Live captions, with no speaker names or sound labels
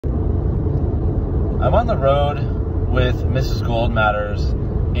I'm on the road with Mrs. Goldmatters,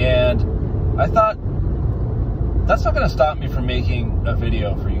 and I thought that's not going to stop me from making a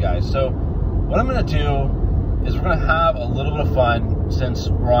video for you guys. So what I'm going to do is we're going to have a little bit of fun since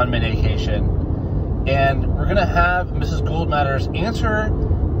we're on Menecation, and we're going to have Mrs. Goldmatters answer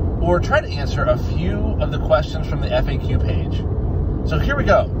or try to answer a few of the questions from the FAQ page. So here we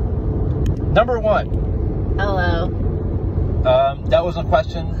go. Number 1. Hello. That was a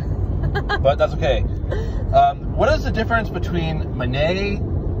question, but that's okay. What is the difference between Mene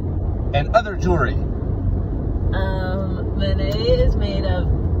and other jewelry? Mene is made of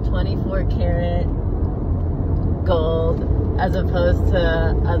 24 karat gold, as opposed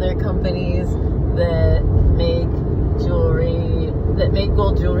to other companies that make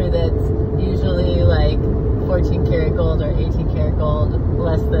gold jewelry that's usually like 14 karat gold or 18 karat gold,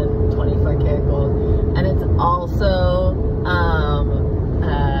 less than 24 karat gold. And it's also,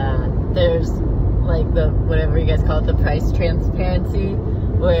 there's like the, whatever you guys call it, the price transparency,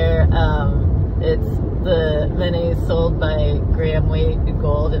 where the Mene is sold by gram weight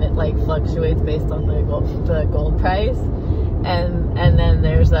gold, and it like fluctuates based on the gold price. And then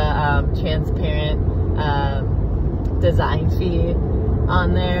there's a transparent design fee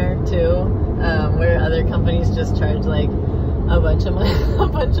on there too, where other companies just charge like a bunch of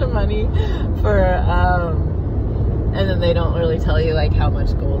money for, and then they don't really tell you like how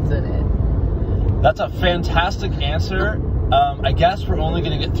much gold's in it. That's a fantastic answer. I guess we're only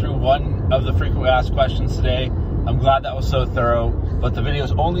going to get through one of the frequently asked questions today. I'm glad that was so thorough, but the video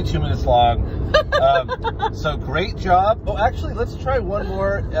is only 2 minutes long. So great job. Oh, actually, let's try one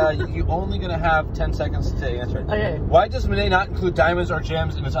more. You're only going to have 10 seconds to answer it. Okay. Why does Mene not include diamonds or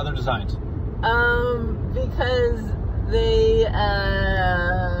gems in its other designs? Because they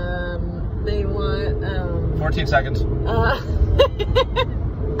want 14 seconds.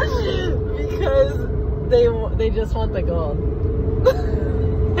 because they just want the gold.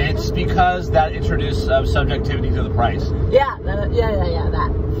 It's because that introduced subjectivity to the price. Yeah,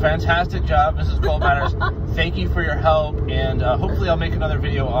 that. Fantastic job, Mrs. Goldmatters. Thank you for your help, and hopefully I'll make another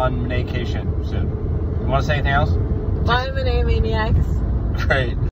video on Menecation soon. You want to say anything else? Bye, Mene Maniacs. Great.